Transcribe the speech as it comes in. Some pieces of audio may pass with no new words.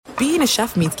being a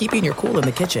chef means keeping your cool in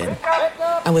the kitchen.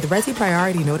 And with Resi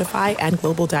Priority Notify and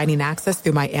Global Dining Access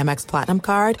through my Amex Platinum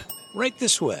card, right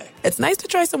this way. It's nice to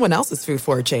try someone else's food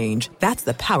for a change. That's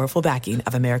the powerful backing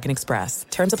of American Express.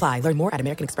 Terms apply. Learn more at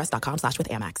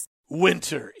americanexpress.com/withAmex.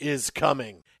 Winter is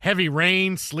coming. Heavy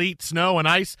rain, sleet, snow, and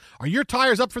ice. Are your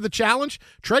tires up for the challenge?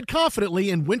 Tread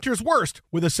confidently in winter's worst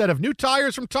with a set of new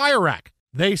tires from Tire Rack.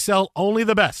 They sell only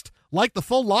the best, like the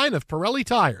full line of Pirelli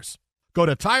tires. Go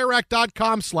to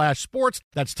TireRack.com/sports.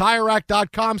 That's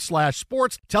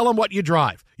TireRack.com/sports. Tell them what you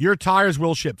drive. Your tires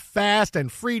will ship fast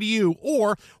and free to you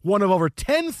or one of over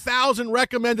 10,000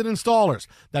 recommended installers.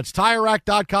 That's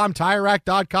TireRack.com,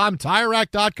 TireRack.com,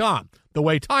 TireRack.com. The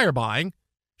way tire buying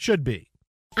should be.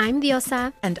 I'm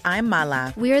Diosa. And I'm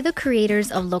Mala. We are the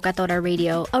creators of Locatora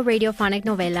Radio, a radiophonic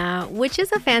novela, which is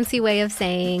a fancy way of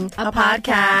saying a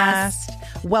podcast.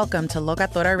 Welcome to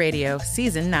Locatora Radio,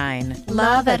 Season 9.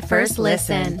 Love at first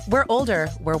listen. We're older,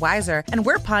 we're wiser, and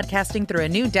we're podcasting through a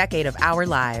new decade of our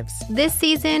lives. This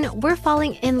season, we're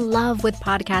falling in love with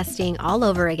podcasting all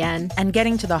over again. And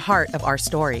getting to the heart of our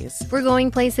stories. We're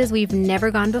going places we've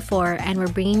never gone before, and we're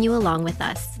bringing you along with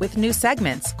us. With new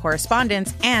segments,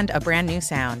 correspondence, and a brand new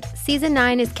sound. Season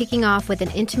 9 is kicking off with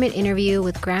an intimate interview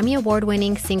with Grammy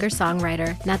Award-winning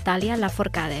singer-songwriter Natalia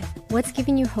Lafourcade. What's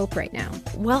giving you hope right now?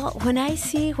 Well, when I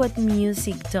see what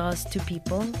music does to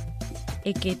people,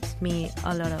 it gives me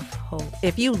a lot of hope.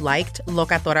 If you liked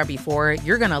Locatora before,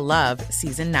 you're going to love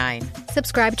Season 9.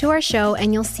 Subscribe to our show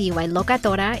and you'll see why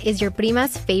Locatora is your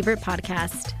prima's favorite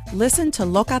podcast. Listen to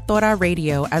Locatora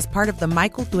Radio as part of the My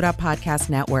Cultura Podcast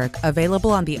Network,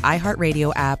 available on the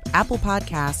iHeartRadio app, Apple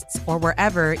Podcasts, or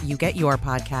wherever you get your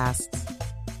podcasts.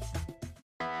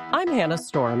 I'm Hannah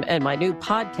Storm, and my new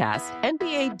podcast,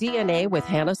 NBA DNA with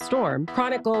Hannah Storm,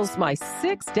 chronicles my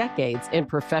 6 decades in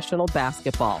professional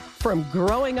basketball. From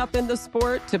growing up in the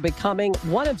sport to becoming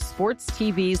one of sports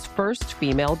TV's first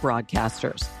female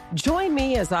broadcasters. Join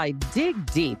me as I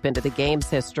dig deep into the game's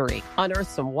history,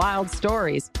 unearth some wild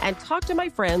stories, and talk to my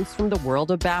friends from the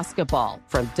world of basketball,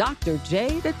 from Dr.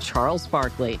 J to Charles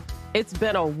Barkley. It's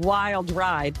been a wild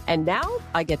ride, and now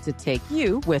I get to take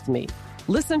you with me.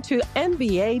 Listen to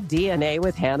NBA DNA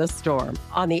with Hannah Storm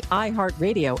on the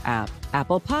iHeartRadio app,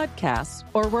 Apple Podcasts,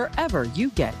 or wherever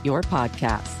you get your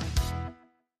podcasts.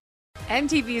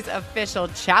 MTV's official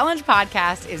Challenge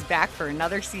podcast is back for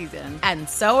another season. And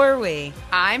so are we.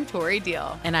 I'm Tori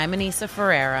Deal. And I'm Anissa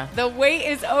Ferreira. The wait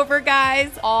is over,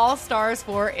 guys. All Stars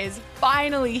 4 is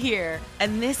finally here.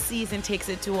 And this season takes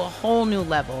it to a whole new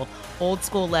level. Old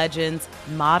school legends,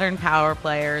 modern power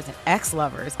players, and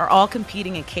ex-lovers are all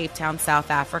competing in Cape Town, South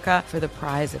Africa for the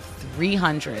prize of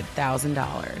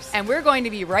 $300,000. And we're going to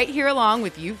be right here along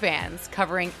with you fans,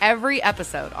 covering every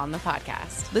episode on the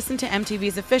podcast. Listen to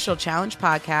MTV's official Challenge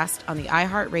podcast on the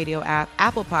iHeartRadio app,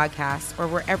 Apple Podcasts, or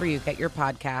wherever you get your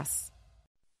podcasts.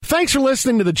 Thanks for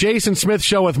listening to the Jason Smith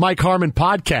Show with Mike Harmon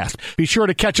podcast. Be sure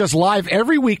to catch us live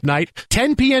every weeknight,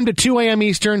 10 p.m. to 2 a.m.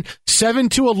 Eastern, 7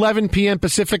 to 11 p.m.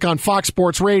 Pacific on Fox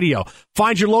Sports Radio.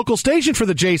 Find your local station for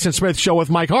the Jason Smith Show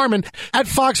with Mike Harmon at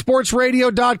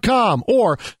foxsportsradio.com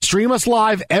or stream us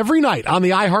live every night on the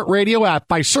iHeartRadio app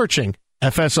by searching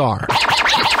FSR. Now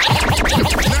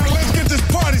let's get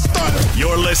this party started.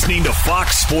 You're listening to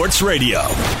Fox Sports Radio.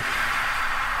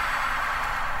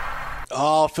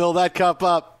 Oh, fill that cup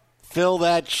up. Fill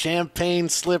that champagne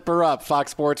slipper up.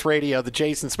 Fox Sports Radio, the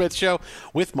Jason Smith Show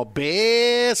with my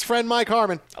best friend Mike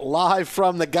Harmon. Live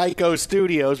from the Geico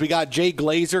Studios. We got Jay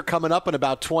Glazer coming up in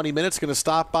about 20 minutes. Going to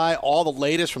stop by all the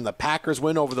latest from the Packers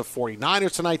win over the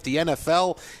 49ers tonight. The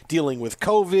NFL dealing with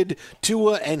COVID.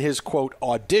 Tua and his, quote,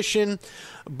 audition.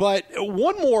 But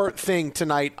one more thing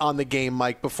tonight on the game,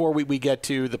 Mike, before we get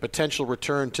to the potential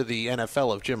return to the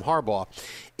NFL of Jim Harbaugh,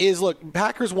 is, look,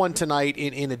 Packers won tonight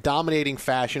in a dominating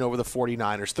fashion over the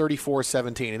 49ers,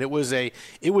 34-17, and it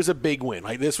was a big win.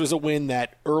 Like, this was a win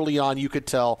that early on you could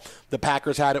tell the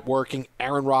Packers had it working.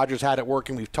 Aaron Rodgers had it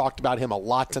working. We've talked about him a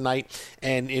lot tonight,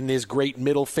 and in his great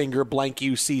middle finger blank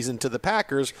you season to the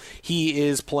Packers, he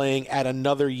is playing at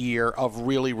another year of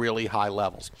really, really high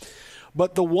levels.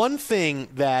 But the one thing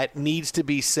that needs to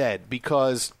be said,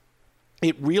 because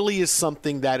it really is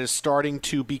something that is starting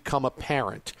to become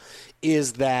apparent,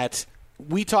 is that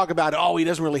we talk about, he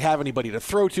doesn't really have anybody to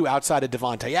throw to outside of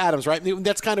Devontae Adams, right?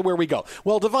 That's kind of where we go.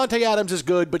 Well, Devontae Adams is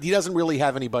good, but he doesn't really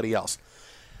have anybody else.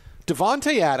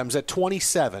 Devontae Adams at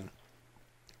 27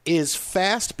 is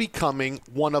fast becoming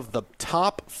one of the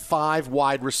top 5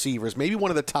 wide receivers, maybe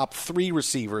one of the top 3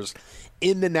 receivers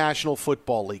in the National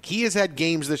Football League. He has had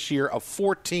games this year of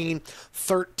 14,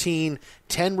 13,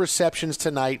 10 receptions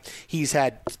tonight. He's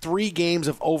had 3 games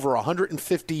of over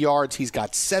 150 yards. He's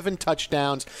got 7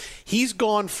 touchdowns. He's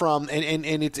gone from, and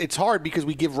it's hard because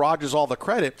we give Rodgers all the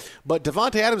credit, but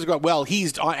Davante Adams is going, well,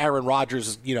 he's Aaron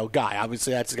Rodgers' guy.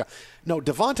 Obviously, that's the guy. No,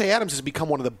 Davante Adams has become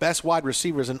one of the best wide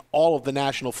receivers in all of the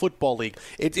National Football League.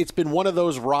 It's been one of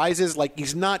those rises. Like,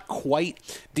 he's not quite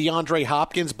DeAndre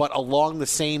Hopkins, but along the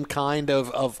same kind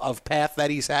of path that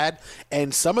he's had.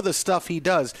 And some of the stuff he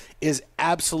does is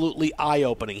absolutely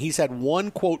eye-opening. He's had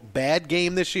one, quote, bad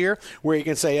game this year where you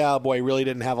can say, oh, boy, he really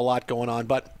didn't have a lot going on.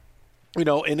 But in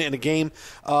a game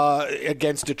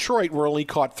against Detroit where only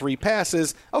caught 3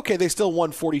 passes, okay, they still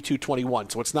won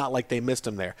 42-21, so it's not like they missed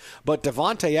him there. But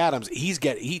Davante Adams,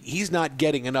 he's not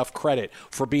getting enough credit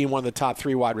for being one of the top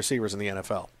 3 wide receivers in the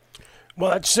NFL.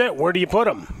 Well, that's it. Where do you put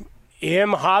him?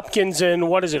 Him, Hopkins, and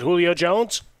what is it, Julio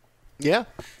Jones? Yeah.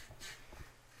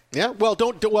 Yeah, well,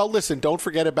 listen, don't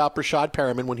forget about Brashad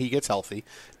Perriman when he gets healthy.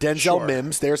 Denzel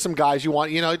Mims, there's some guys you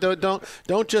want,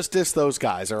 don't just diss those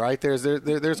guys, all right? There's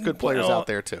good players out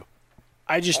there too.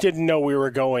 I just didn't know we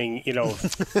were going,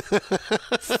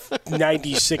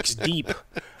 96 deep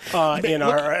in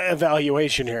our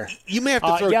evaluation here. You may have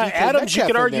to throw Adams, you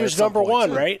could argue is number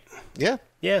 1, too. right? Yeah.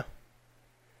 Yeah.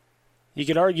 You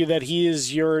could argue that he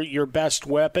is your best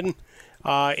weapon.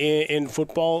 In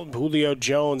football. Julio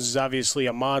Jones is obviously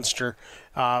a monster,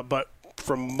 but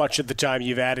for much of the time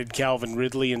you've added Calvin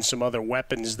Ridley and some other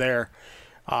weapons there.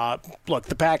 Look,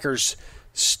 the Packers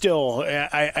still,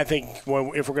 I think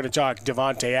if we're going to talk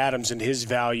Davante Adams and his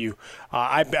value,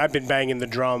 I've been banging the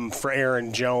drum for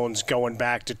Aaron Jones going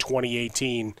back to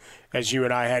 2018 as you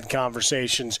and I had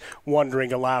conversations,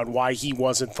 wondering aloud why he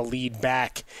wasn't the lead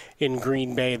back in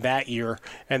Green Bay that year,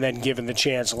 and then given the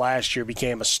chance last year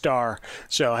became a star.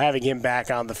 So having him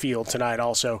back on the field tonight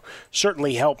also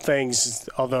certainly helped things,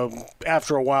 although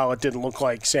after a while it didn't look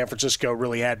like San Francisco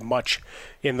really had much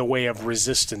in the way of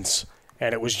resistance.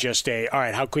 And it was just all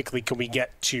right, how quickly can we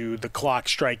get to the clock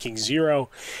striking 0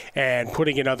 and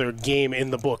putting another game in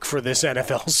the book for this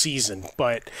NFL season?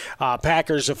 But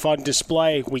Packers, a fun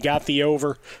display. We got the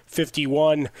over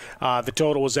 51. The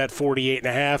total was at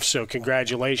 48.5, so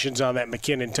congratulations on that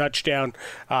McKinnon touchdown.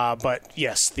 But,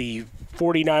 yes, the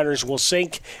 49ers will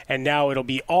sink, and now it'll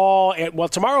be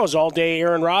tomorrow's all day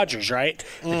Aaron Rodgers, right?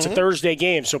 Mm-hmm. It's a Thursday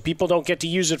game, so people don't get to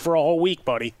use it for a whole week,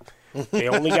 buddy. They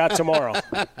only got tomorrow.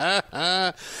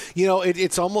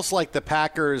 It's almost like the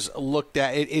Packers looked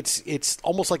at it. It's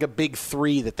almost like a big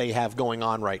 3 that they have going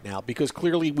on right now, because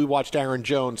clearly we watched Aaron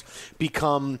Jones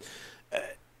become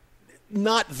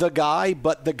not the guy,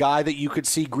 but the guy that you could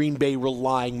see Green Bay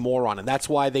relying more on. And that's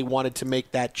why they wanted to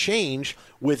make that change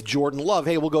with Jordan Love.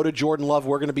 Hey, we'll go to Jordan Love.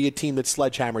 We're going to be a team that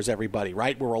sledgehammers everybody,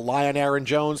 right? We'll rely on Aaron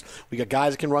Jones. We got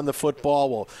guys that can run the football.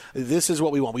 Well, this is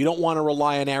what we want. We don't want to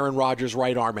rely on Aaron Rodgers'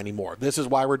 right arm anymore. This is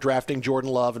why we're drafting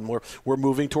Jordan Love, and we're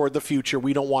moving toward the future.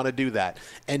 We don't want to do that.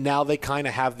 And now they kind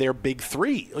of have their big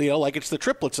 3, like it's the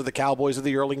triplets of the Cowboys of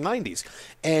the early 90s.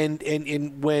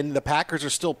 And when the Packers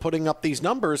are still putting up these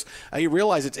numbers, you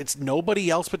realize it's nobody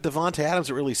else but Davante Adams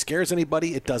that really scares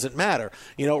anybody. It doesn't matter.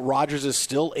 Rodgers is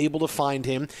still able to find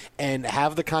him and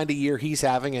have the kind of year he's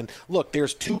having. And look,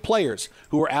 there's 2 players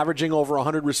who are averaging over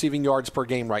 100 receiving yards per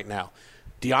game right now: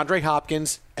 DeAndre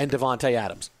Hopkins and Davante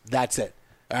Adams. That's it.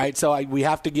 All right, so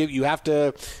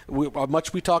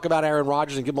much we talk about Aaron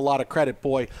Rodgers and give him a lot of credit,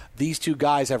 boy, these 2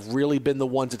 guys have really been the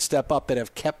ones that step up, that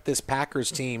have kept this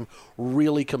Packers team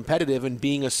really competitive and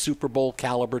being a Super Bowl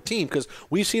caliber team. Because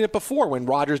we've seen it before when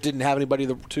Rodgers didn't have anybody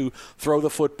to throw the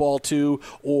football to,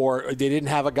 or they didn't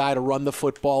have a guy to run the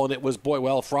football, and it was,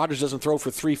 if Rodgers doesn't throw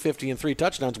for 350 and 3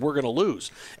 touchdowns, we're going to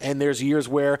lose. And there's years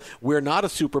where we're not a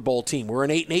Super Bowl team. We're an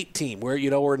 8-8 team. We're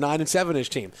a 9-7-ish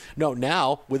team. No,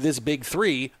 now with this big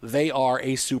 3, they are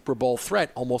a Super Bowl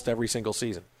threat almost every single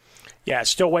season. Yeah,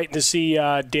 still waiting to see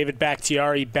David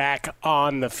Bakhtiari back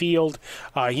on the field.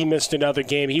 He missed another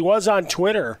game. He was on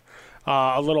Twitter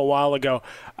a little while ago.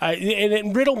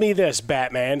 And riddle me this,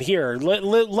 Batman. Here,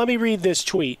 let me read this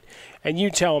tweet, and you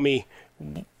tell me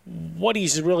what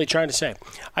he's really trying to say.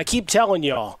 I keep telling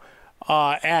y'all,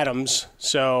 Adams,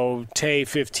 so Tay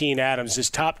 15 Adams, is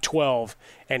top 12,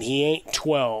 and he ain't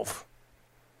 12. !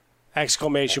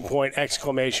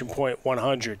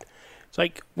 100. It's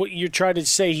like, what you're trying to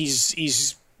say,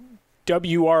 he's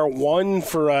WR1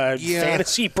 for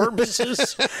fantasy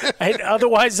purposes? And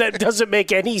otherwise, that doesn't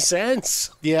make any sense.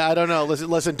 Yeah, I don't know.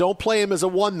 Listen, don't play him as a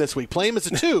 1 this week. Play him as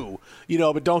a 2,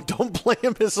 but don't play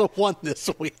him as a 1 this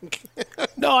week.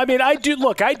 No, I mean, I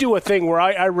do a thing where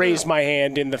I raise my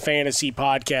hand in the fantasy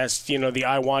podcast, the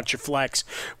I Want Your Flex,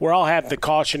 where I'll have the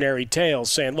cautionary tale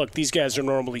saying, look, these guys are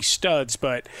normally studs,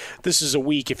 but this is a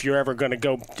week if you're ever going to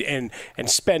go and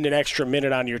spend an extra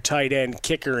minute on your tight end,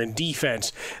 kicker, and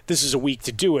defense. This is a week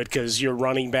to do it because your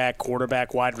running back,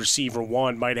 quarterback, wide receiver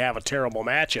one might have a terrible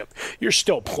matchup. You're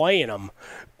still playing them,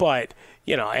 but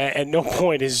at no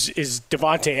point is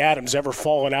Devontae Adams ever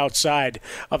fallen outside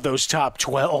of those top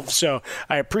 12. So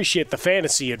I appreciate the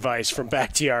fantasy advice from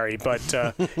Bakhtiari, but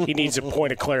he needs a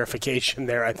point of clarification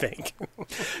there, I think.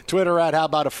 Twitter at How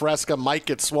About a Fresca, Mike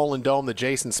at Swollen Dome, the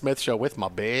Jason Smith Show with my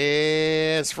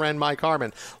best friend Mike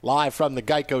Harmon, live from the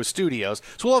Geico Studios.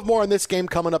 So we'll have more on this game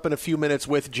coming up in a few minutes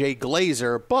with Jay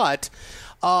Glazer, but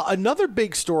another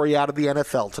big story out of the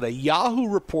NFL today. Yahoo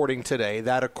reporting today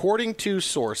that according to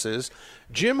sources,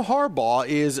 Jim Harbaugh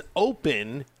is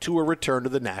open to a return to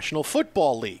the National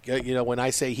Football League. When I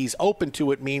say he's open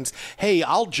to it means, hey,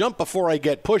 I'll jump before I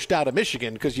get pushed out of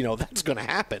Michigan because, that's going to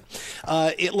happen.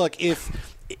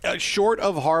 Short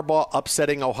of Harbaugh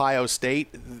upsetting Ohio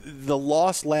State, the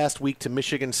loss last week to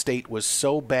Michigan State was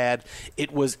so bad.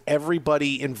 It was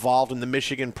everybody involved in the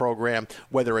Michigan program,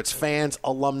 whether it's fans,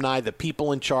 alumni, the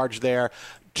people in charge there,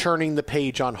 turning the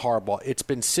page on Harbaugh. It's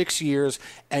been 6 years,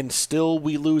 and still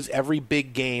we lose every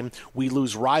big game. We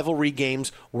lose rivalry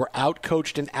games. We're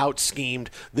out-coached and out-schemed.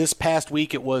 This past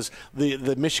week, it was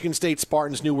the Michigan State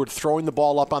Spartans knew we're throwing the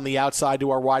ball up on the outside to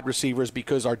our wide receivers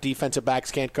because our defensive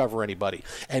backs can't cover anybody.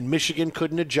 And Michigan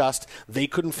couldn't adjust. They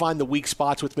couldn't find the weak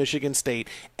spots with Michigan State,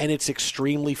 and it's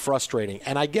extremely frustrating.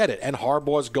 And I get it, and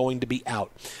Harbaugh's going to be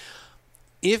out.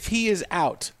 If he is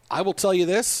out, I will tell you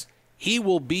this, he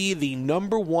will be the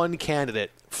number one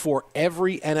candidate for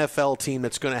every NFL team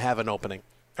that's going to have an opening.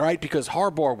 All right, because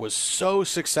Harbaugh was so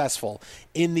successful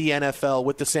in the NFL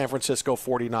with the San Francisco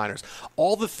 49ers.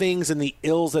 All the things and the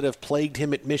ills that have plagued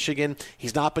him at Michigan,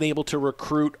 he's not been able to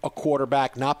recruit a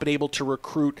quarterback, not been able to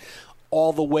recruit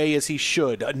all the way as he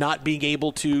should, not being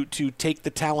able to take the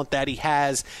talent that he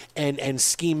has and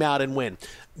scheme out and win.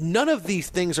 None of these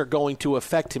things are going to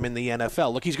affect him in the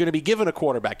NFL. Look, he's going to be given a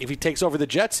quarterback. If he takes over the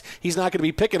Jets, he's not going to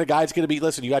be picking a guy. It's going to be,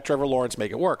 listen, you got Trevor Lawrence,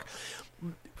 make it work.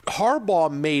 Harbaugh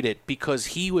made it because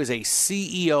he was a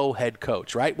CEO head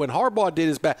coach, right? When Harbaugh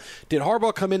did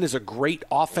Harbaugh come in as a great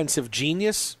offensive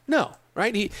genius? No,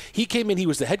 right? He came in, he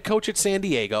was the head coach at San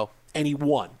Diego, and he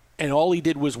won. And all he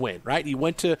did was win, right? He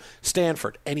went to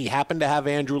Stanford, and he happened to have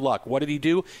Andrew Luck. What did he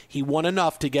do? He won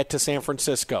enough to get to San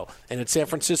Francisco. And in San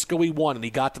Francisco, he won, and he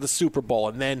got to the Super Bowl.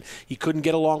 And then he couldn't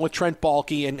get along with Trent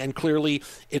Baalke, and clearly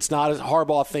it's not a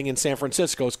Harbaugh thing in San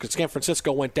Francisco because San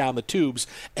Francisco went down the tubes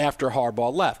after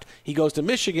Harbaugh left. He goes to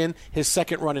Michigan. His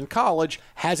second run in college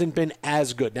hasn't been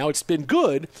as good. Now, it's been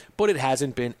good, but it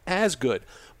hasn't been as good.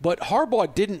 But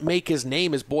Harbaugh didn't make his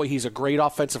name as, boy, he's a great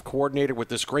offensive coordinator with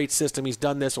this great system. He's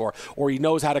done this, or he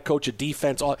knows how to coach a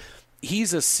defense.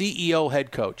 He's a CEO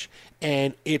head coach,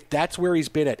 and that's where he's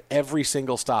been at every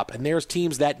single stop. And there's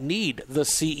teams that need the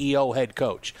CEO head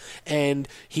coach. And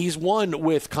he's won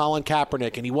with Colin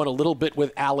Kaepernick, and he won a little bit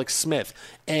with Alex Smith.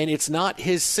 And it's not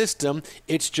his system.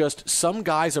 It's just some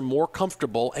guys are more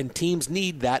comfortable, and teams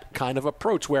need that kind of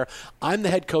approach where I'm the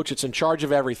head coach that's in charge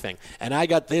of everything. And I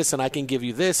got this, and I can give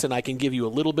you this, and I can give you a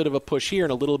little bit of a push here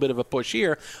and a little bit of a push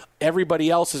here. Everybody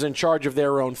else is in charge of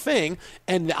their own thing,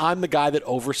 and I'm the guy that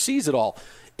oversees it all.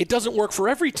 It doesn't work for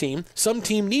every team. Some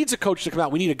team needs a coach to come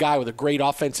out. We need a guy with a great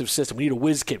offensive system. We need a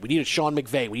whiz kid. We need a Sean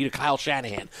McVay. We need a Kyle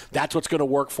Shanahan. That's what's going to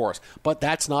work for us. But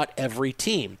that's not every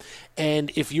team.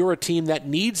 And if you're a team that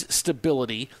needs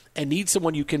stability and needs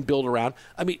someone you can build around,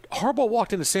 I mean, Harbaugh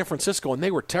walked into San Francisco and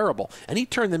they were terrible, and he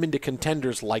turned them into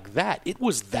contenders like that. It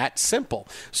was that simple.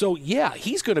 So, yeah,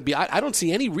 he's going to be – I don't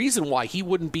see any reason why he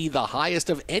wouldn't be the highest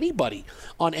of anybody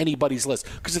on anybody's list,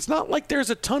 because it's not like there's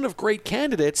a ton of great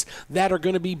candidates that are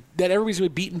going to be – that everybody's going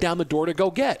to be beating down the door to go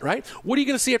get, right? What are you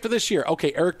going to see after this year?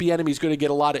 Okay, Eric Bieniemy's going to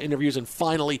get a lot of interviews, and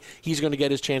finally he's going to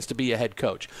get his chance to be a head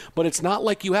coach. But it's not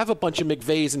like you have a bunch of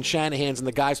McVays and Shanahans and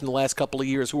the guys from the last couple of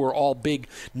years who are all big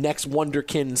next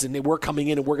wonderkins, and we're coming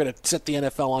in and we're going to set the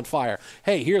NFL on fire.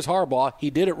 Hey, here's Harbaugh. He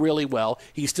did it really well.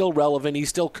 He's still relevant. He's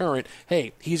still current.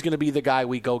 Hey, he's going to be the guy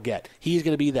we go get. He's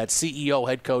going to be that CEO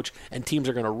head coach, and teams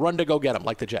are going to run to go get him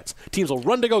like the Jets. Teams will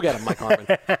run to go get him, Mike Harmon.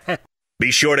 Be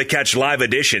sure to catch live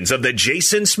editions of The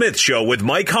Jason Smith Show with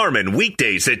Mike Harmon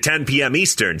weekdays at 10 p.m.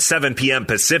 Eastern, 7 p.m.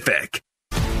 Pacific.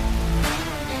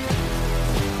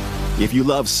 If you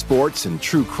love sports and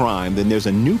true crime, then there's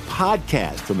a new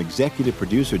podcast from executive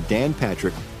producer Dan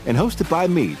Patrick and hosted by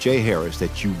me, Jay Harris,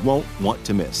 that you won't want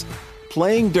to miss.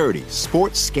 Playing Dirty: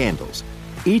 Sports Scandals.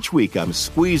 Each week, I'm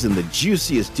squeezing the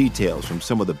juiciest details from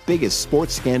some of the biggest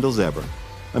sports scandals ever.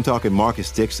 I'm talking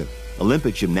Marcus Dixon,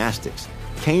 Olympic gymnastics,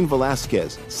 Cain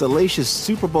Velasquez, salacious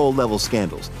Super Bowl-level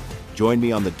scandals. Join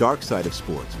me on the dark side of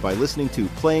sports by listening to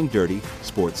Playing Dirty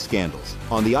Sports Scandals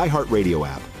on the iHeartRadio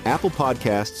app, Apple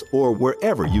Podcasts, or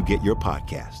wherever you get your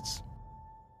podcasts.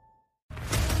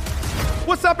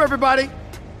 What's up, everybody?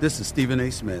 This is Stephen A.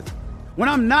 Smith. When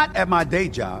I'm not at my day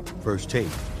job, First Take,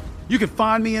 you can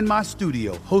find me in my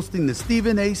studio hosting the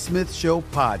Stephen A. Smith Show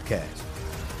podcast.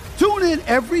 Tune in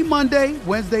every Monday,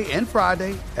 Wednesday, and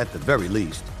Friday, at the very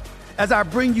least, as I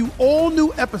bring you all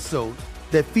new episodes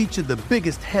that feature the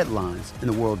biggest headlines in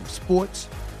the world of sports,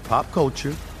 pop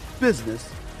culture,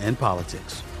 business, and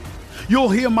politics. You'll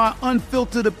hear my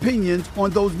unfiltered opinions on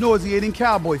those nauseating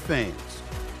Cowboy fans,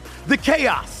 the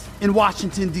chaos in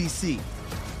Washington, D.C.,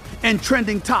 and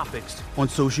trending topics on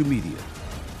social media,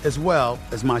 as well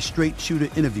as my straight-shooter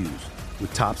interviews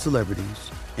with top celebrities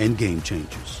and game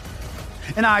changers.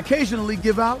 And I occasionally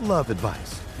give out love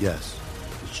advice. Yes,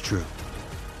 it's true.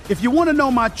 If you want to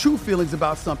know my true feelings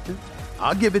about something,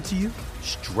 I'll give it to you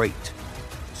straight.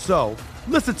 So,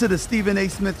 listen to the Stephen A.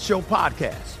 Smith Show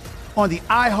podcast on the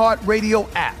iHeartRadio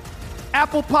app,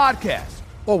 Apple Podcasts,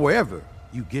 or wherever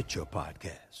you get your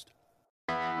podcast.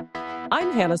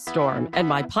 I'm Hannah Storm, and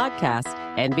my podcast,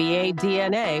 NBA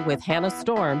DNA with Hannah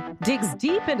Storm, digs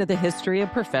deep into the history of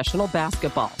professional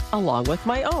basketball, along with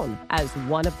my own, as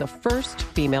one of the first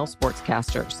female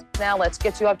sportscasters. Now let's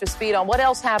get you up to speed on what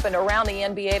else happened around the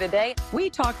NBA today. We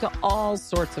talk to all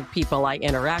sorts of people I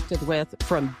interacted with,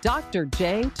 from Dr.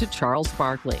 J to Charles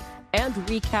Barkley, and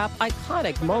recap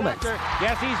iconic moments.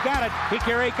 Yes, he's got it.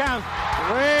 Here he comes.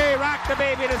 Ray rocked the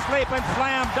baby to sleep and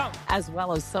slam dunk. As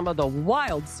well as some of the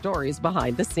wild stories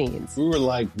behind the scenes. We were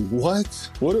like, what?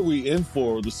 What are we in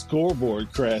for? The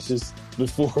scoreboard crashes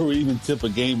before we even tip a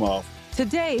game off.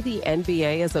 Today, the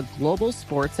NBA is a global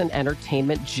sports and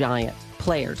entertainment giant.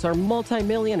 Players are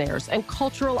multimillionaires and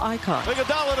cultural icons.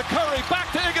 Iguodala to Curry,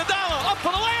 back to Iguodala, up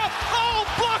for the layup.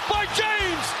 Oh, blocked by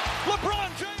James.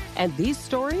 LeBron James. And these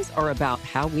stories are about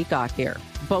how we got here,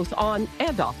 both on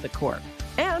and off the court.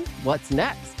 And what's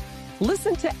next?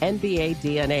 Listen to NBA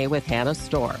DNA with Hannah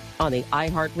Storm on the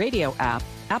iHeartRadio app,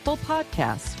 Apple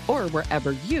Podcasts, or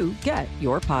wherever you get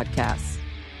your podcasts.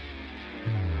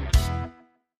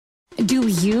 Do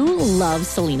you love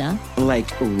Selena? Like,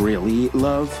 really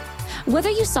love?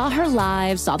 Whether you saw her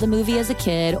live, saw the movie as a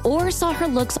kid, or saw her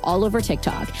looks all over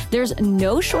TikTok, there's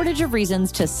no shortage of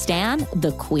reasons to stan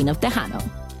the Queen of Tejano.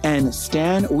 And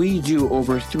Stan, we do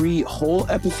over 3 whole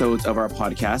episodes of our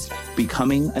podcast,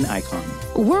 Becoming an Icon.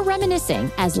 We're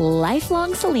reminiscing as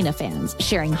lifelong Selena fans,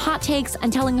 sharing hot takes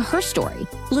and telling her story.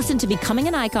 Listen to Becoming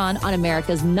an Icon on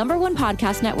America's #1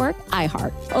 podcast network,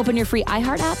 iHeart. Open your free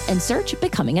iHeart app and search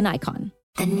Becoming an Icon.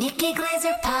 The Nikki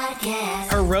Glaser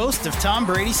Podcast. Her roast of Tom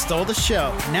Brady stole the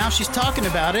show. Now she's talking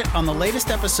about it on the latest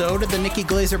episode of the Nikki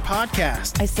Glaser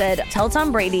Podcast. I said, tell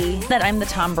Tom Brady that I'm the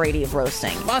Tom Brady of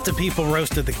roasting. Lots of people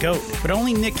roasted the GOAT, but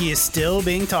only Nikki is still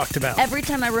being talked about. Every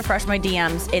time I refresh my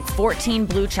DMs, it's 14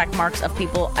 blue check marks of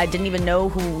people I didn't even know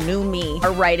who knew me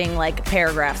are writing like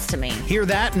paragraphs to me. Hear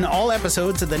that in all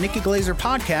episodes of the Nikki Glaser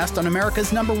Podcast on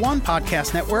America's #1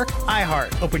 podcast network,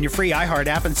 iHeart. Open your free iHeart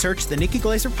app and search the Nikki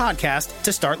Glaser Podcast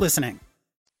to start listening.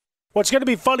 What's going to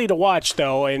be funny to watch,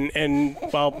 though, and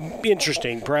well,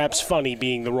 interesting, perhaps funny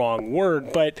being the wrong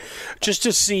word, but just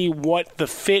to see what the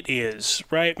fit is,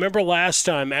 right? Remember last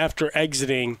time after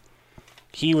exiting,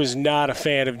 he was not a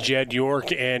fan of Jed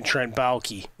York and Trent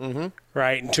Baalke,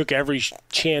 right? And took every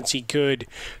chance he could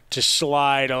to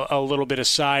slide a little bit of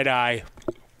side-eye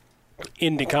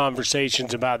into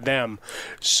conversations about them.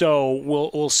 So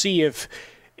we'll see if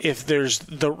there's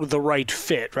the right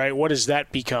fit, right? What does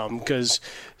that become? Because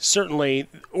certainly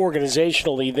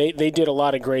organizationally they did a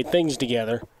lot of great things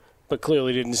together, but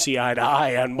clearly didn't see eye to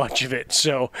eye on much of it.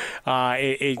 So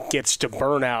it gets to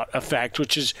burnout effect,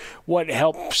 which is what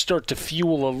helped start to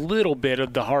fuel a little bit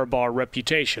of the Harbaugh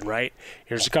reputation, right?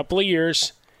 Here's a couple of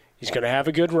years. He's going to have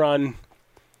a good run,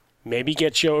 maybe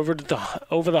get you over the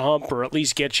hump, or at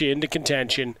least get you into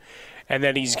contention, and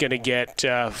then he's going to get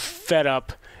fed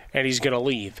up and he's going to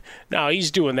leave. Now,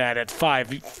 he's doing that at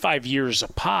five years a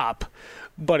pop,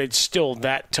 but it's still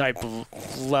that type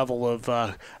of level of,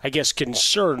 I guess,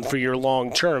 concern for your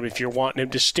long term if you're wanting him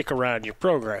to stick around your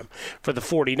program. For the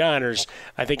 49ers,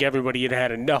 I think everybody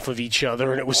had enough of each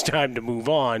other, and it was time to move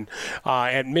on.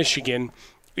 At Michigan,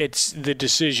 it's the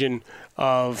decision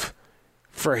of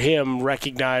for him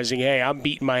recognizing, hey, I'm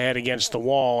beating my head against the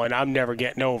wall and I'm never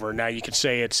getting over. Now, you could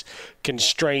say it's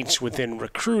constraints within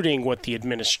recruiting, what the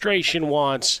administration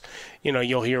wants.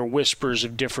 You'll hear whispers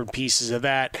of different pieces of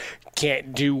that.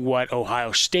 Can't do what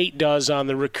Ohio State does on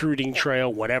the recruiting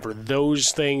trail, whatever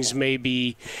those things may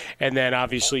be. And then,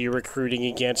 obviously, you're recruiting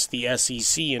against the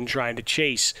SEC and trying to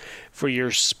chase for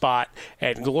your spot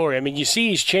at glory. I mean, you see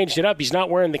he's changed it up. He's not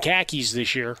wearing the khakis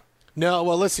this year. No,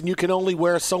 well, listen, you can only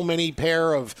wear so many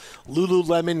pair of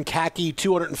Lululemon khaki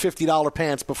 $250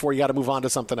 pants before you got to move on to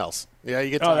something else. Yeah,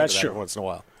 you get tired of that every once in a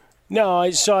while. No,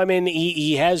 so, I mean,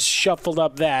 he has shuffled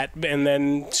up that and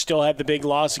then still had the big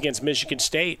loss against Michigan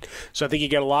State. So I think you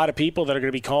get a lot of people that are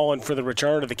going to be calling for the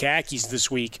return of the khakis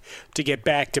this week to get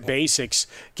back to basics,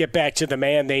 get back to the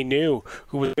man they knew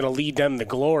who was going to lead them to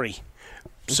glory.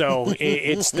 So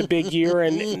it's the big year,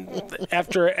 and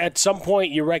at some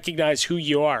point you recognize who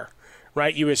you are.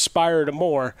 Right, you aspire to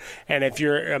more, and if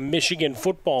you're a Michigan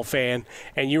football fan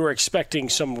and you were expecting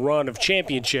some run of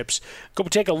championships, go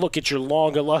take a look at your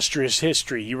long, illustrious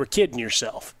history. You were kidding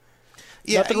yourself.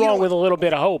 Yeah, nothing wrong with a little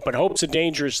bit of hope, but hope's a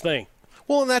dangerous thing.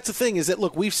 Well, and that's the thing is that,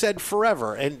 look, we've said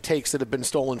forever, and takes that have been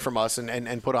stolen from us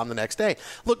and put on the next day.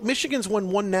 Look, Michigan's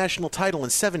won one national title in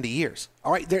 70 years.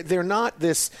 All right, they're not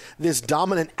this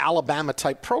dominant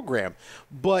Alabama-type program.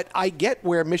 But I get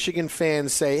where Michigan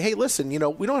fans say, hey, listen, we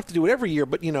don't have to do it every year,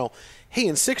 but, hey,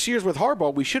 in 6 years with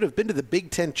Harbaugh, we should have been to the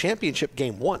Big Ten championship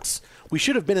game once. We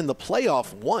should have been in the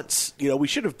playoff once. We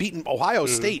should have beaten Ohio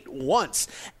State once,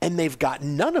 and they've got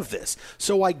none of this.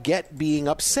 So I get being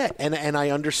upset, and I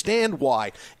understand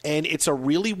why. And it's a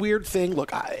really weird thing.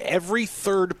 Look, every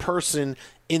third person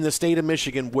in the state of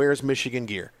Michigan wears Michigan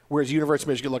gear. Whereas University of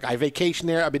Michigan, look, I vacation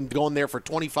there. I've been going there for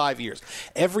 25 years.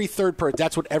 Every third person,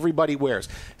 that's what everybody wears.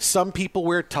 Some people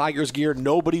wear Tigers gear.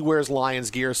 Nobody wears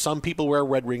Lions gear. Some people wear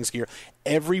Red Wings gear.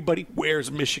 Everybody wears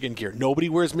Michigan gear. Nobody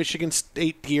wears Michigan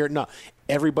State gear. No,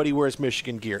 everybody wears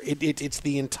Michigan gear. It's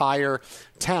the entire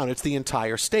town. It's the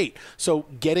entire state. So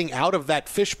getting out of that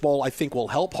fishbowl, I think, will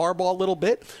help Harbaugh a little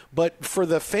bit. But for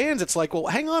the fans, it's like, well,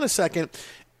 hang on a second.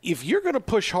 If you're going to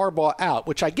push Harbaugh out,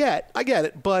 which I get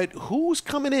it, but who's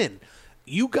coming in?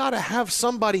 You got to have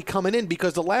somebody coming in,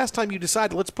 because the last time you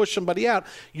decided let's push somebody out,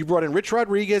 you brought in Rich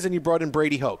Rodriguez and you brought in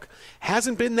Brady Hoke.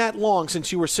 Hasn't been that long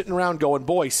since you were sitting around going,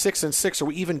 boy, 6-6, or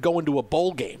we even going to a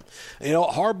bowl game.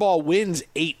 Harbaugh wins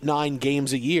 8-9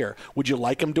 games a year. Would you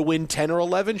like him to win 10 or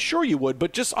 11? Sure you would,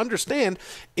 but just understand,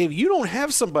 if you don't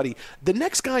have somebody, the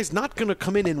next guy's not going to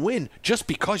come in and win just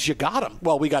because you got him.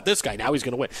 Well, we got this guy, now he's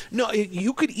going to win. No,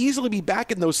 you could easily be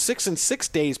back in those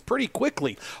 6-6 days pretty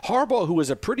quickly. Harbaugh, who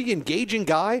is a pretty engaging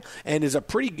guy and is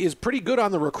pretty good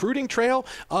on the recruiting trail,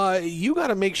 you got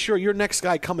to make sure your next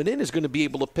guy coming in is going to be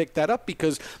able to pick that up,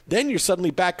 because then you're suddenly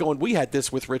back going, we had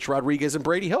this with Rich Rodriguez and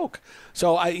Brady Hoke.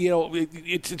 So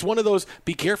it's one of those,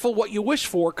 be careful what you wish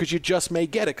for, because you just may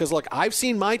get it. Because look, I've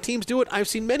seen my teams do it. I've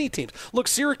seen many teams. Look,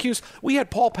 Syracuse, we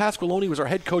had Paul Pasqualoni was our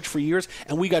head coach for years,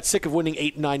 and we got sick of winning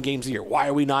 8-9 games a year. Why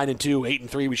are we 9-2,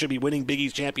 8-3? We should be winning Big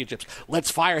East championships. Let's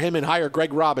fire him and hire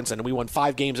Greg Robinson, and we won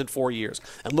 5 games in 4 years.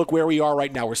 And look where we are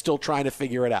right now. We're still trying to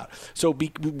figure it out. So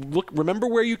remember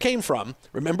where you came from.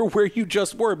 Remember where you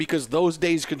just were, because those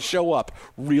days could show up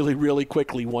really, really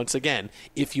quickly once again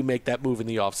if you make that move in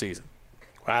the offseason.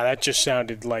 Wow, that just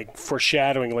sounded like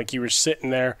foreshadowing, like you were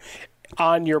sitting there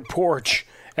on your porch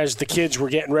as the kids were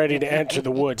getting ready to enter the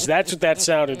woods. That's what that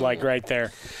sounded like right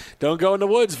there. Don't go in the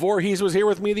woods. Voorhees was here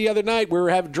with me the other night. We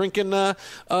were drinking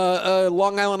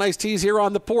Long Island iced teas here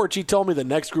on the porch. He told me the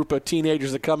next group of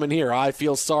teenagers that come in here, I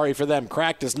feel sorry for them.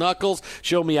 Cracked his knuckles.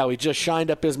 Showed me how he just shined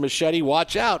up his machete.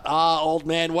 Watch out. Old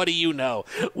man, what do you know?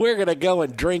 We're going to go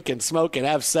and drink and smoke and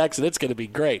have sex, and it's going to be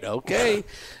great. Okay.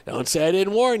 Don't say I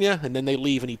didn't warn you. And then they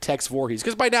leave, and he texts Voorhees.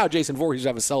 Because by now, Jason Voorhees would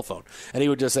have a cell phone. And he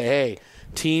would just say, hey,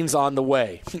 teens on the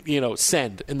way.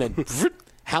 Send. And then,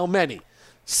 how many?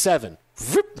 7.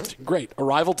 Great.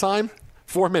 Arrival time?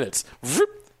 4 minutes.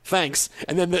 Thanks.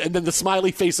 And then the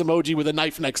smiley face emoji with a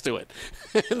knife next to it.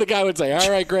 And the guy would say, all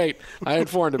right, great. I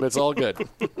informed him. It's all good.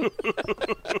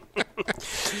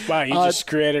 Wow, you just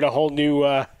created a whole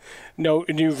new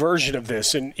new version of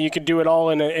this. And you could do it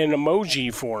all in an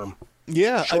emoji form.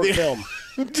 Yeah. Short film.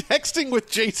 Texting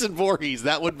with Jason Voorhees.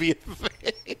 That would be a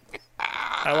thing.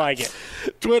 I like it.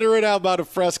 Twitter it out about a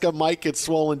Fresca. Mike gets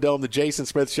Swollen Dome. The Jason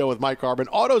Smith Show with Mike Harmon.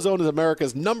 AutoZone is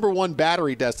America's #1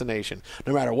 battery destination.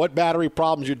 No matter what battery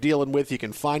problems you're dealing with, you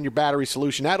can find your battery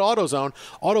solution at AutoZone.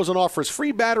 AutoZone offers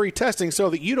free battery testing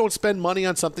so that you don't spend money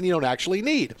on something you don't actually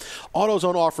need.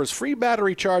 AutoZone offers free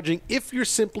battery charging if you're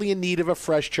simply in need of a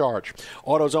fresh charge.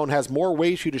 AutoZone has more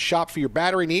ways for you to shop for your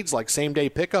battery needs, like same-day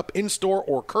pickup, in-store,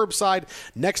 or curbside.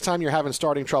 Next time you're having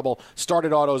starting trouble, start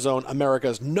at AutoZone,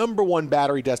 America's #1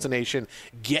 battery destination.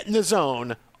 Get in the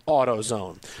zone,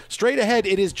 AutoZone. Straight ahead,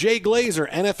 it is Jay Glazer,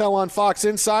 NFL on Fox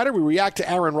Insider. We react to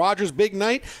Aaron Rodgers' big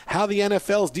night, how the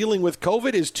NFL is dealing with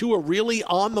COVID. Is Tua really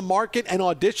on the market and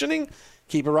auditioning?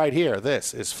 Keep it right here.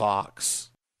 This is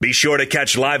Fox. Be sure to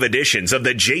catch live editions of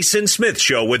The Jason Smith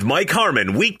Show with Mike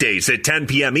Harmon weekdays at 10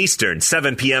 p.m. Eastern,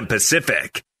 7 p.m.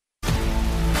 Pacific.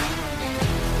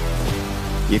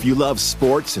 If you love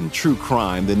sports and true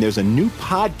crime, then there's a new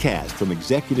podcast from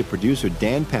executive producer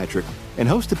Dan Patrick and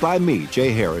hosted by me,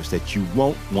 Jay Harris, that you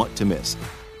won't want to miss.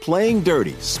 Playing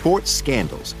Dirty: Sports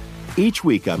Scandals. Each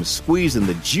week, I'm squeezing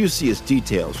the juiciest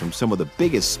details from some of the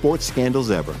biggest sports scandals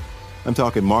ever. I'm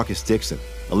talking Marcus Dixon,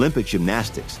 Olympic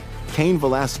gymnastics, Cain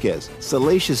Velasquez,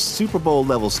 salacious Super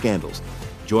Bowl-level scandals.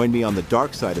 Join me on the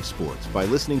dark side of sports by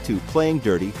listening to Playing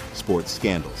Dirty: Sports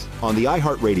Scandals on the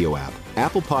iHeartRadio app,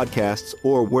 Apple Podcasts,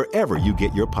 or wherever you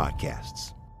get your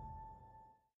podcasts.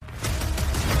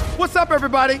 What's up,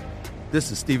 everybody?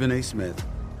 This is Stephen A. Smith.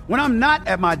 When I'm not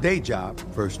at my day job,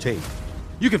 First Take,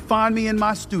 you can find me in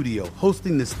my studio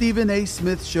hosting the Stephen A.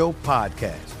 Smith Show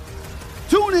podcast.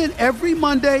 Tune in every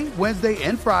Monday, Wednesday,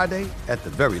 and Friday, at the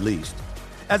very least,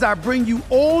 as I bring you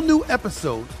all new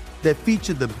episodes that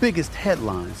feature the biggest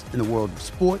headlines in the world of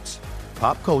sports,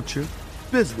 pop culture,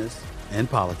 business, and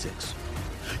politics.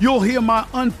 You'll hear my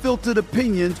unfiltered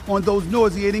opinions on those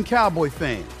nauseating Cowboy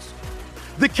fans,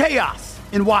 the chaos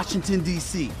in Washington,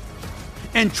 D.C.,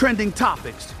 and trending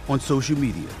topics on social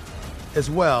media, as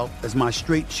well as my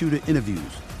straight shooter interviews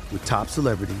with top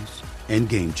celebrities and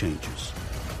game changers.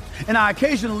 And I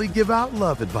occasionally give out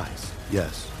love advice.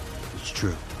 Yes, it's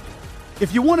true.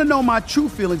 If you want to know my true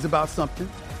feelings about something,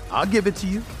 I'll give it to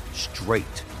you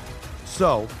straight.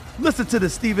 So, listen to the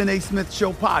Stephen A. Smith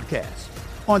Show podcast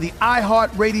on the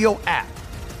iHeartRadio app,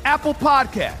 Apple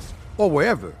Podcasts, or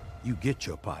wherever you get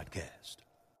your podcast.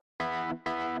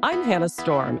 I'm Hannah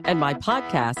Storm, and my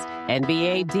podcast,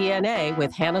 NBA DNA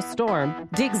with Hannah Storm,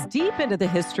 digs deep into the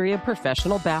history of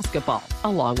professional basketball,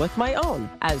 along with my own,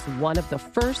 as one of the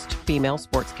first female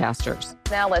sportscasters.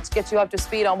 Now let's get you up to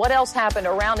speed on what else happened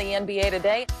around the NBA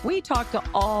today. We talk to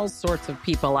all sorts of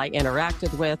people I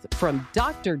interacted with, from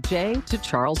Dr. J to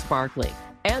Charles Barkley,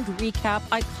 and recap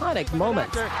iconic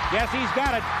moments. Yes, he's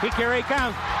got it. Here he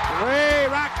comes. Way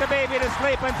rock the baby to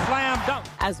sleep and slam dunk.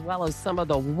 As well as some of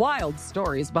the wild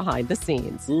stories behind the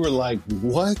scenes. We were like,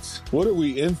 what? What are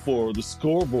we in for? The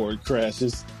scoreboard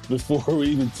crashes before we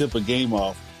even tip a game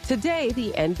off. Today,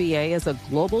 the NBA is a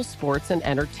global sports and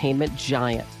entertainment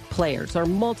giant. Players are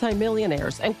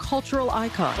multimillionaires and cultural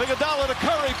icons. Iguodala to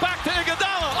Curry, back to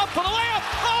Iguodala, up for the layup.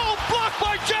 Oh, blocked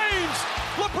by James.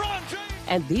 LeBron James.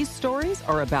 And these stories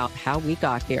are about how we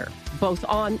got here, both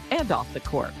on and off the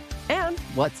court. And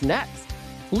what's next?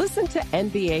 Listen to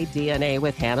NBA DNA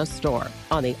with Hannah Storm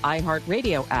on the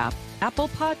iHeartRadio app, Apple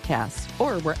Podcasts,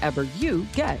 or wherever you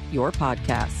get your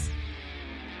podcasts.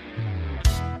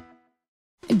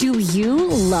 Do you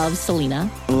love Selena?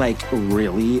 Like,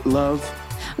 really love?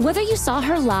 Whether you saw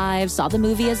her live, saw the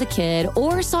movie as a kid,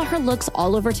 or saw her looks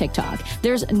all over TikTok,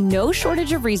 there's no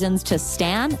shortage of reasons to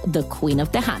stan the Queen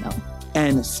of Tejano.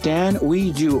 And Stan,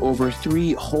 we do over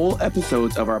 3 whole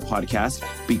episodes of our podcast,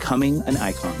 Becoming an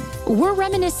Icon. We're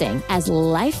reminiscing as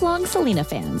lifelong Selena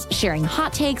fans, sharing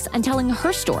hot takes and telling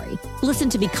her story. Listen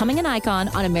to Becoming an Icon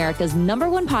on America's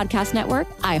 #1 podcast network,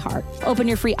 iHeart. Open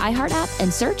your free iHeart app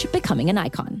and search Becoming an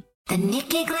Icon. The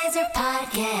Nikki Glazer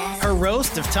Podcast. Her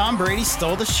roast of Tom Brady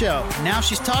stole the show. Now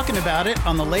she's talking about it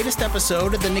on the latest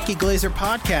episode of the Nikki Glazer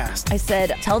Podcast. I said,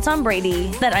 tell Tom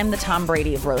Brady that I'm the Tom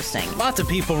Brady of roasting. Lots of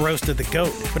people roasted the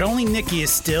GOAT, but only Nikki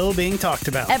is still being talked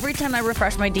about. Every time I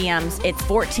refresh my DMs, it's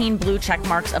 14 blue check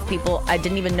marks of people I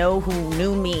didn't even know who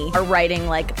knew me are writing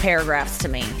like paragraphs to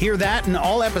me. Hear that in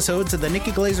all episodes of the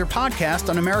Nikki Glazer Podcast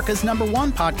on America's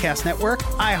 #1 podcast network,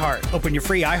 iHeart. Open your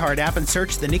free iHeart app and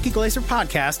search the Nikki Glazer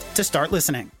Podcast to start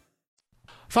listening.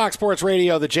 Fox Sports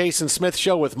Radio, the Jason Smith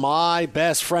Show with my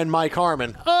best friend Mike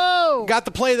Harmon. Got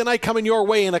the play of the night coming your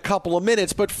way in a couple of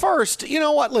minutes. But first, you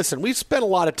know what? Listen, we've spent a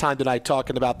lot of time tonight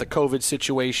talking about the COVID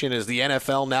situation as the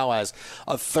NFL now has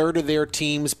a third of their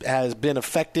teams has been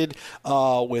affected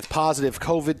with positive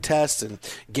COVID tests, and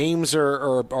games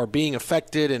are being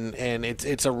affected, and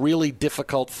it's a really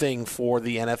difficult thing for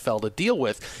the NFL to deal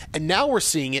with. And now we're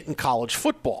seeing it in college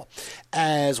football,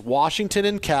 as Washington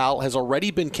and Cal has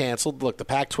already been canceled. Look, the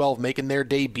Pac-12 making their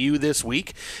debut this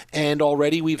week, and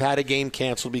already we've had a game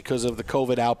canceled because of the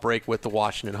COVID outbreak with the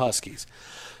Washington Huskies.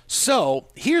 So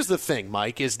here's the thing,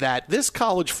 Mike, is that this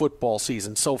college football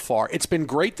season so far, it's been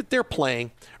great that they're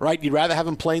playing, right? You'd rather have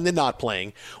them playing than not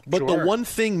playing. But the one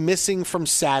thing missing from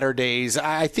Saturdays,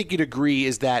 I think you'd agree,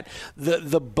 is that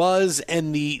the buzz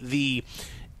and the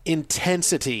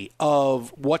intensity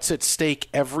of what's at stake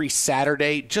every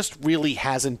Saturday just really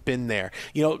hasn't been there.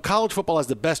 You know, college football has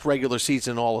the best regular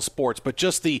season in all of sports, but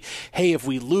just the, hey, if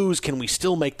we lose, can we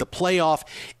still make the playoff?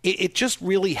 It just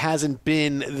really hasn't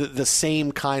been the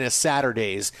same kind of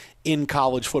Saturdays in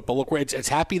college football. Look, it's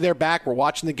happy they're back. We're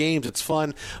watching the games. It's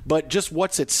fun. But just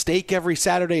what's at stake every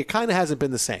Saturday, it kind of hasn't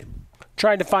been the same.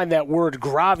 Trying to find that word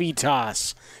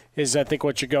gravitas is, I think,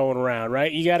 what you're going around,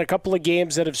 right? You got a couple of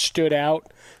games that have stood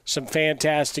out, some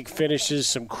fantastic finishes,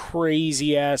 some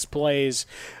crazy-ass plays.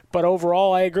 But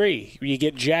overall, I agree. You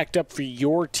get jacked up for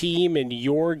your team and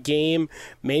your game,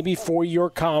 maybe for your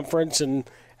conference. And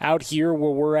out here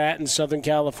where we're at in Southern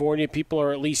California, people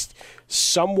are at least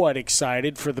somewhat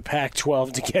excited for the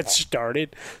Pac-12 to get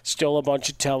started. Still a bunch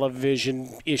of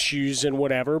television issues and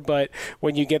whatever, but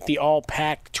when you get the all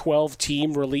Pac-12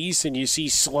 team release and you see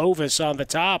Slovis on the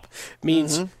top,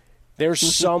 means there's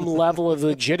some level of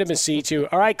legitimacy to,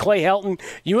 all right, Clay Helton,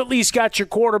 you at least got your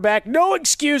quarterback. No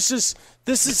excuses.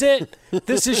 This is it.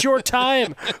 This is your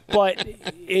time. But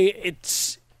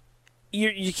it's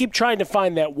you keep trying to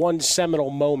find that one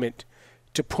seminal moment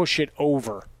to push it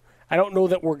over. I don't know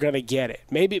that we're going to get it.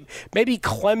 Maybe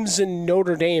Clemson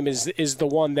Notre Dame is the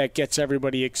one that gets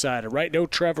everybody excited, right? No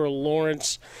Trevor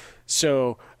Lawrence,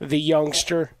 so the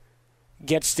youngster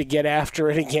gets to get after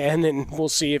it again, and we'll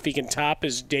see if he can top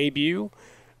his debut.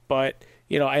 But,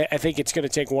 you know, I think it's going to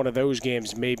take one of those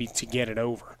games maybe to get it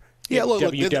over. Yeah, look,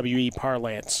 WWE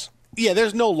parlance. Yeah,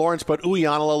 there's no Lawrence, but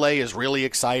Uiagalelei is really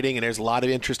exciting, and there's a lot of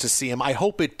interest to see him. I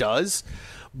hope it does.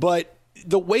 But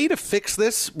the way to fix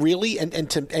this, really, and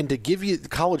to give you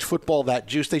college football that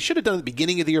juice, they should have done it at the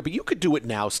beginning of the year, but you could do it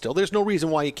now still. There's no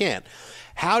reason why you can't.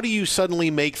 How do you suddenly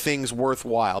make things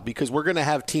worthwhile? Because we're going to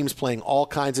have teams playing all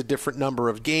kinds of different number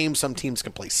of games. Some teams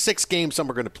can play 6 games. Some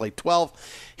are going to play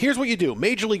 12. Here's what you do.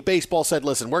 Major League Baseball said,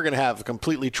 listen, we're going to have a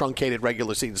completely truncated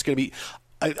regular season. It's going to be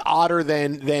odder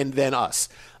than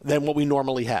what we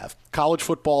normally have. College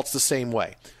football, it's the same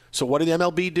way. So what did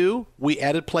MLB do? We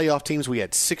added playoff teams. We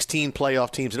had 16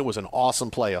 playoff teams, and it was an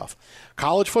awesome playoff.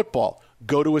 College football,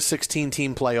 go to a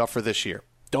 16-team playoff for this year.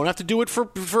 Don't have to do it for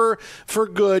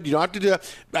good. You don't have to do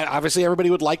it. Obviously, everybody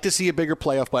would like to see a bigger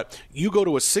playoff, but you go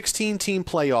to a 16-team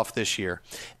playoff this year,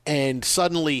 and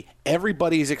suddenly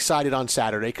everybody's excited on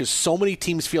Saturday because so many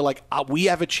teams feel like we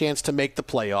have a chance to make the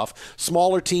playoff.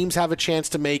 Smaller teams have a chance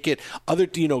to make it. Other,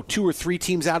 2 or 3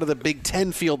 teams out of the Big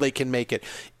Ten feel they can make it.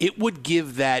 It would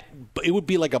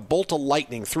be like a bolt of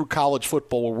lightning through college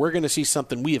football where we're going to see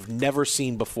something we have never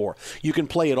seen before. You can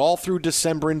play it all through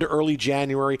December into early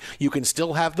January. You can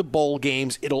still have the bowl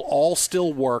games. It'll all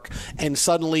still work. And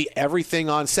suddenly everything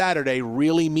on Saturday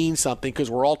really means something because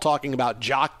we're all talking about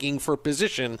jockeying for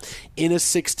position in a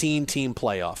 16-team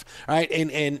playoff. All right,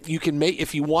 and you can make,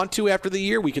 if you want to after the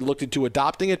year, we can look into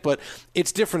adopting it, but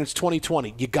it's different. It's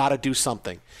 2020. You got to do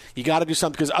something. You got to do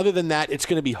something because other than that, it's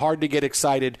going to be hard to get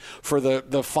excited for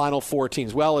the final 4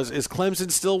 teams. Well, is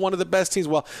Clemson still one of the best teams?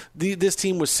 Well, this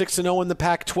team was 6-0 in the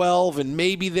Pac-12, and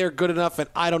maybe they're good enough, and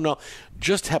I don't know.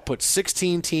 Just have put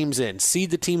 16 teams in. Seed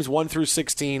the teams 1 through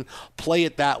 16. Play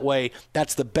it that way.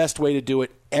 That's the best way to do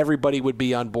it. Everybody would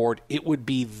be on board. It would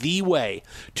be the way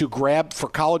to grab, for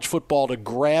college football, to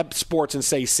grab sports and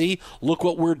say, see, look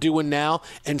what we're doing now.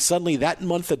 And suddenly that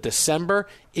month of December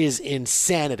is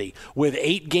insanity. With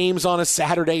 8 games on a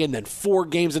Saturday and then 4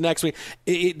 games the next week,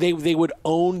 they would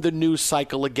own the news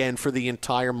cycle again for the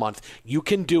entire month. You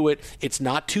can do it. It's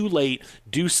not too late.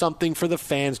 Do something for the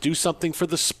fans. Do something for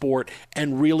the sport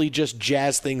and really just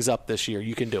jazz things up this year.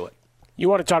 You can do it. You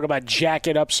want to talk about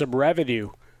jacking up some revenue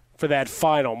for that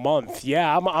final month.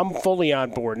 Yeah, I'm fully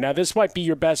on board. Now, this might be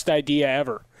your best idea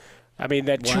ever. I mean,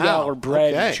 that $2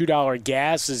 bread and $2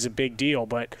 gas is a big deal,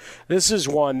 but this is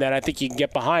one that I think you can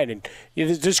get behind. And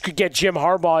this could get Jim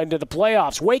Harbaugh into the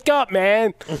playoffs. Wake up,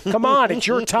 man. Come on, it's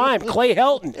your time. Clay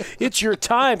Helton, it's your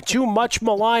time. Two much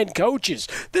maligned coaches.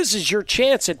 This is your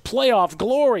chance at playoff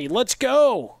glory. Let's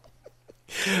go.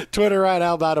 Twitter right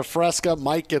now about a Fresca.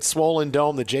 Mike gets swollen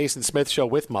dome. The Jason Smith Show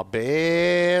with my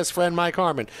best friend Mike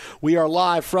Harmon. We are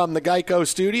live from the Geico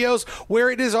Studios, where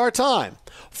it is our time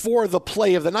for the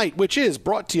play of the night, which is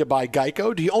brought to you by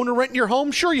Geico. Do you own or rent your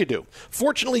home? Sure you do.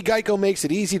 Fortunately, Geico makes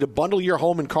it easy to bundle your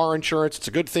home and car insurance. It's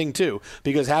a good thing, too,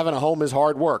 because having a home is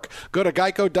hard work. Go to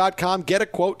geico.com, get a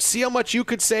quote, see how much you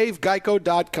could save.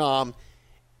 Geico.com.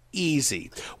 Easy.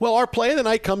 Well, our play of the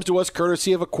night comes to us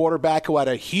courtesy of a quarterback who had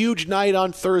a huge night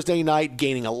on Thursday night,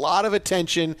 gaining a lot of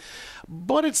attention,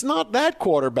 but it's not that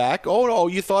quarterback. Oh,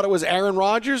 you thought it was Aaron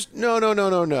Rodgers?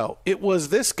 No. It was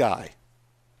this guy.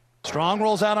 Strong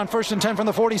rolls out on 1st and 10 from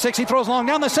the 46. He throws long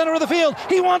down the center of the field.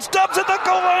 He wants Dubs at the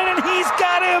goal line, and he's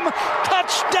got him.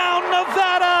 Touchdown,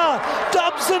 Nevada.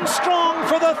 Dubs and Strong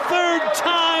for the third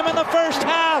time in the first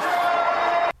half.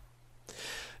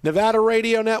 Nevada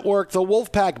Radio Network, the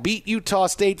Wolfpack beat Utah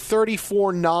State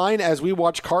 34-9 as we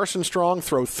watch Carson Strong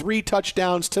throw 3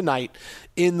 touchdowns tonight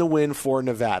in the win for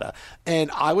Nevada.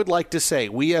 And I would like to say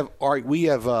we have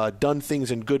done things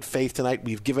in good faith tonight.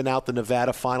 We've given out the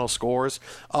Nevada final scores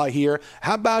here.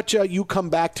 How about you come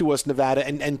back to us, Nevada,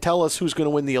 and tell us who's going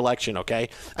to win the election, okay?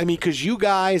 I mean, because you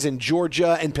guys in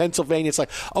Georgia and Pennsylvania, it's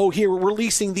like, here, we're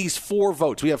releasing these 4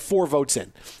 votes. We have 4 votes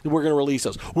in. We're going to release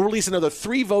those. We'll release another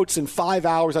 3 votes in 5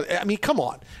 hours. I mean, come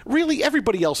on. Really,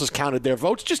 everybody else has counted their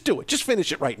votes. Just do it. Just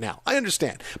finish it right now. I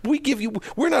understand. But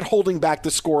we're not holding back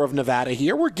the score of Nevada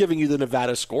here. We're giving you the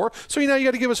Nevada score. So you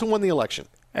got to give us who won the election.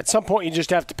 At some point, you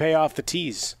just have to pay off the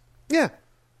teas. Yeah.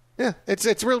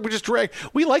 It's really, we're just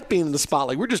we like being in the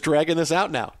spotlight. We're just dragging this out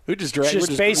now. It's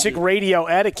just basic radio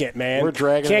etiquette, man. We're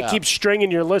dragging it out. Can't keep stringing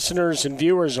your listeners and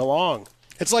viewers along.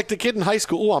 It's like the kid in high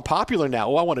school. I'm popular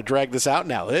now. I want to drag this out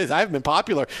now. I haven't been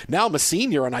popular. Now I'm a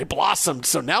senior and I blossomed,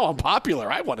 so now I'm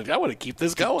popular. I want to keep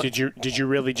this going. Did you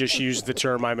really just use the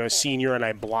term "I'm a senior and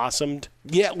I blossomed"?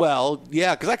 Yeah,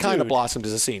 because I kind of blossomed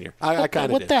as a senior. I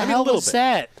kind of did. What the hell was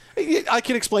that? I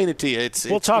can explain it to you.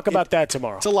 We'll talk about that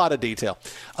tomorrow. It's a lot of detail.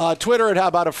 Twitter at How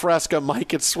About a Fresca.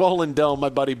 Mike at Swollen Dome. My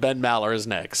buddy Ben Maller is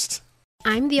next.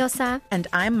 I'm Diosa. And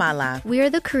I'm Mala. We are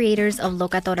the creators of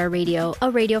Locatora Radio, a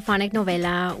radiophonic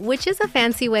novela, which is a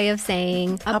fancy way of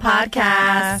saying a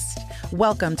podcast.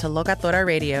 Welcome to Locatora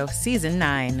Radio, Season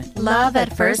 9. Love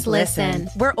at first listen.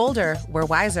 We're older, we're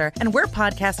wiser, and we're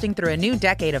podcasting through a new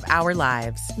decade of our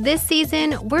lives. This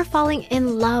season, we're falling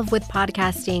in love with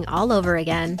podcasting all over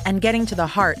again. And getting to the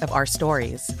heart of our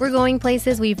stories. We're going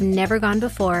places we've never gone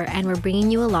before, and we're bringing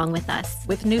you along with us.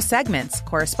 With new segments,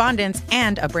 correspondence,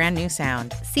 and a brand new sound.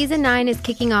 Season 9 is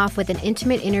kicking off with an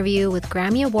intimate interview with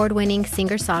Grammy Award-winning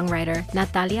singer-songwriter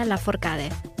Natalia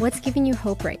Lafourcade. What's giving you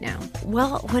hope right now?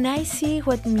 Well, when I see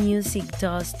what music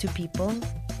does to people,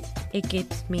 it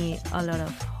gives me a lot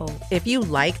of hope. If you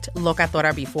liked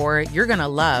Locatora before, you're going to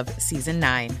love Season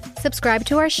 9. Subscribe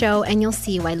to our show and you'll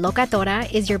see why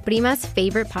Locatora is your prima's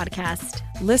favorite podcast.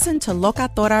 Listen to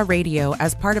Locatora Radio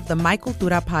as part of the My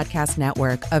Cultura Podcast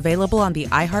Network, available on the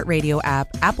iHeartRadio app,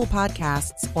 Apple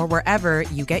Podcasts, or wherever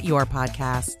you get your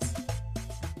podcasts.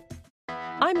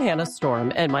 I'm Hannah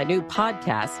Storm, and my new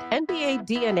podcast, NBA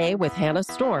DNA with Hannah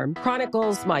Storm,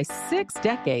 chronicles my 6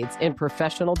 decades in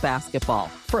professional basketball.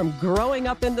 From growing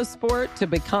up in the sport to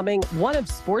becoming one of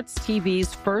sports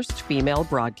TV's first female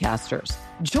broadcasters.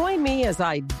 Join me as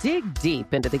I dig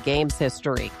deep into the game's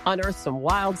history, unearth some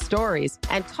wild stories,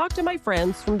 and talk to my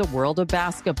friends from the world of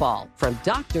basketball, from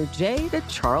Dr. J to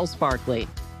Charles Barkley.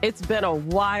 It's been a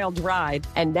wild ride,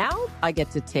 and now I get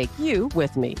to take you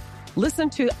with me. Listen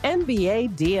to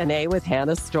NBA DNA with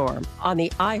Hannah Storm on the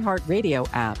iHeartRadio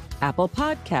app, Apple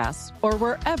Podcasts, or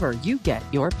wherever you get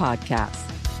your podcasts.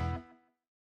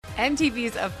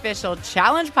 MTV's official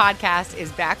Challenge podcast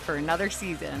is back for another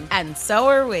season. And so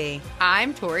are we.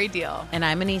 I'm Tori Deal. And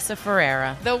I'm Anissa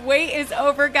Ferreira. The wait is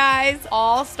over, guys.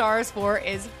 All Stars 4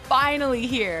 is finally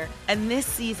here. And this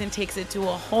season takes it to a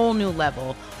whole new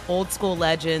level. Old school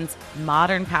legends,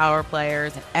 modern power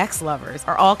players, and ex-lovers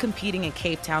are all competing in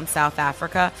Cape Town, South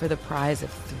Africa for the prize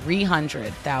of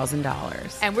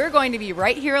 $300,000. And we're going to be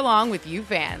right here along with you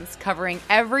fans, covering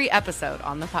every episode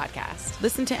on the podcast.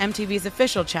 Listen to MTV's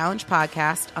official Challenge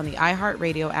podcast on the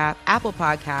iHeartRadio app, Apple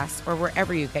Podcasts, or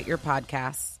wherever you get your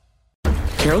podcasts.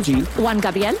 Karol G, Juan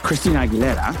Gabriel, Christina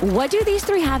Aguilera. What do these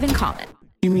 3 have in common?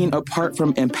 You mean apart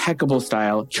from impeccable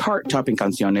style, chart-topping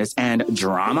canciones, and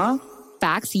drama?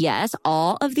 Facts, yes,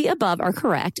 all of the above are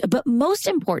correct, but most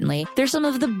importantly, they're some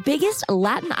of the biggest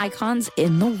Latin icons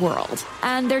in the world.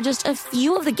 And they're just a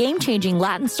few of the game-changing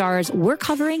Latin stars we're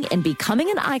covering in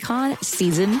Becoming an Icon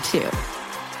Season 2.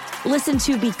 Listen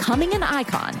to Becoming an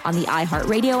Icon on the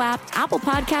iHeartRadio app, Apple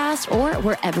Podcasts, or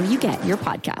wherever you get your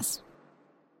podcasts.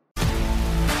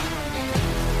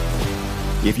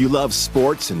 If you love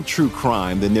sports and true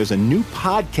crime, then there's a new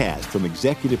podcast from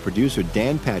executive producer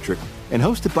Dan Patrick and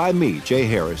hosted by me, Jay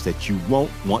Harris, that you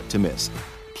won't want to miss.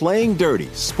 Playing Dirty: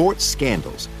 Sports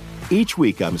Scandals. Each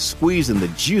week, I'm squeezing the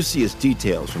juiciest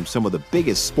details from some of the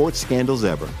biggest sports scandals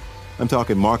ever. I'm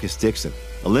talking Marcus Dixon,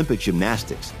 Olympic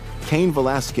gymnastics, Cain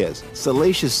Velasquez,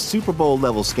 salacious Super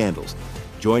Bowl-level scandals.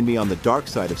 Join me on the dark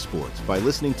side of sports by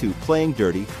listening to Playing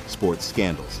Dirty: Sports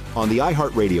Scandals on the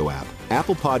iHeartRadio app,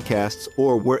 Apple Podcasts,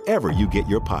 or wherever you get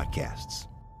your podcasts.